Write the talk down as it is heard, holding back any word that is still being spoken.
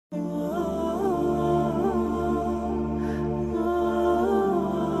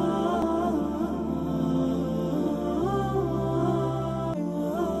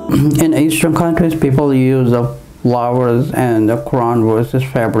in Eastern countries, people use the flowers and the Quran verses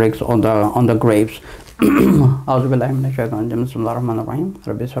fabrics on the graves. أعوذ بالله من الشيطان الرجيم بسم الله الرحمن الرحيم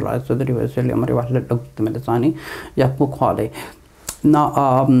ربي اشرح لي صدري ويسر لي أمري واحلل عقدة من لساني يفقهوا قولي. Now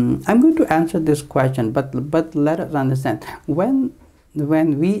I'm going to answer this question, but let us understand, when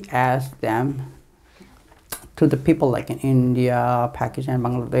we ask them, to the people like in India, Pakistan,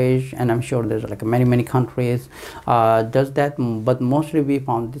 Bangladesh, and I'm sure there's like many countries, does that, but mostly we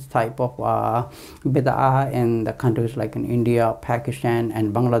found this type of Bidah in the countries like in India, Pakistan,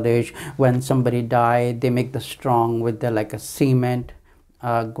 and Bangladesh. When somebody died, they make the strong with the like a cement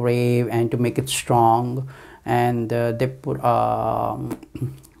grave, and to make it strong, and they put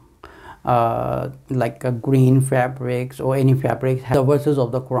like a green fabrics or any fabric, the verses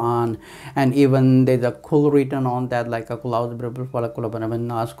of the Quran, and even there's a kul written on that, like a kul a'udhu birabbil falaq, kul bin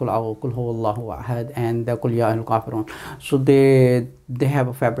nas, kul huwallahu ahad, and the kul ya ayyuhal kafirun. So they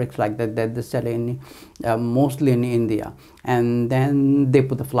have fabrics like that they sell in mostly in India, and then they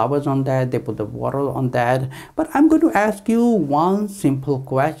put the flowers on that, they put the water on that. But I'm going to ask you one simple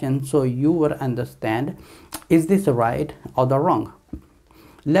question so you will understand, is this right or the wrong?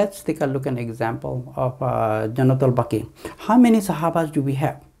 Let's take a look at an example of Jannat al-Baqi. How many Sahabas do we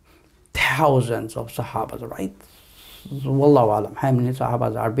have? Thousands of Sahabas, right? Wallahu alam, how many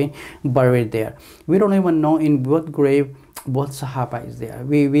Sahabas are being buried there? We don't even know in what grave what Sahaba is there.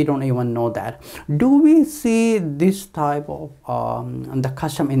 We don't even know that. Do we see this type of the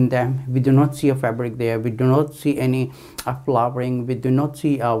custom in them? We do not see a fabric there. We do not see any flowering. We do not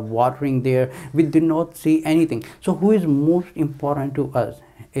see watering there. We do not see anything. So who is most important to us?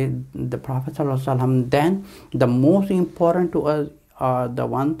 The Prophet ﷺ. Then the most important to us are the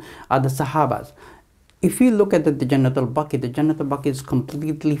Sahabas. If you look at the Jannat al-Baqi is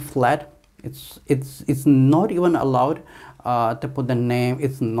completely flat. It's not even allowed to put the name,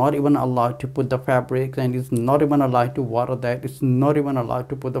 it's not even allowed to put the fabrics, and it's not even allowed to water that, it's not even allowed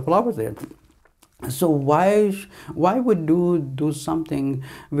to put the flowers there. So why would do something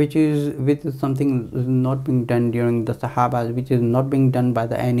which is something not being done during the Sahaba, which is not being done by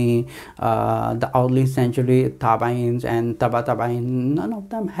the early century Tabains and Tabain? None of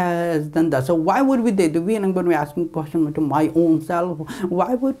them has done that. So why would we do? And I'm going to be asking a question to my own self.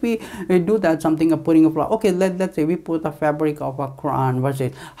 Why would we do that? Something of putting a flower. Okay, let's say we put the fabric of a Quran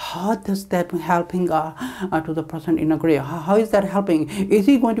verses. How does that helping to the person in a grave? How is that helping? Is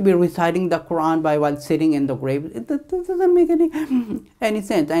he going to be reciting the Quran while sitting in the grave? It doesn't make any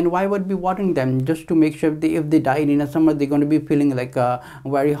sense. And why would be watering them? Just to make sure if they died in the summer, they're going to be feeling like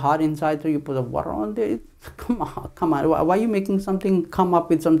very hot inside, so you put the water on there. Come on, why are you making something, come up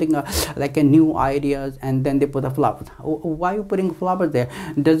with something like a new ideas, and then they put the flowers? Why are you putting flowers there?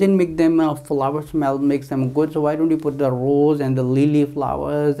 Doesn't make them flower smell makes them good? So why don't you put the rose and the lily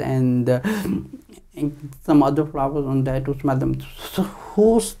flowers and some other flowers on there to smell them? So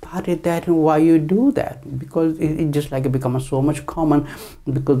who started that, and why you do that? Because it just like it becomes so much common,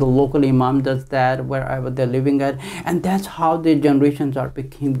 because the local imam does that wherever they're living at, and that's how the generations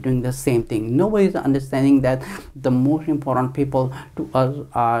became doing the same thing. Nobody is understanding that the most important people to us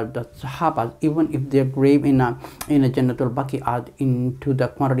are the Sahabas, even if they're grave in a Jannat al-Baqi are into the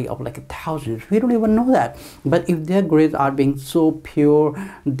quantity of like thousands. We don't even know that. But if their graves are being so pure,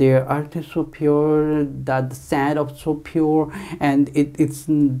 their earth is so pure, that the sand of so pure, and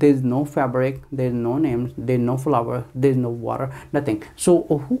there's no fabric, there's no names, there's no flower, there's no water, nothing. So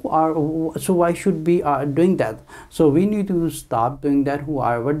why should we doing that? So we need to stop doing that, who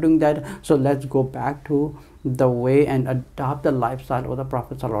are ever doing that. So let's go back to the way and adopt the lifestyle of the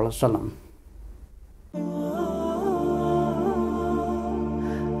Prophet ﷺ.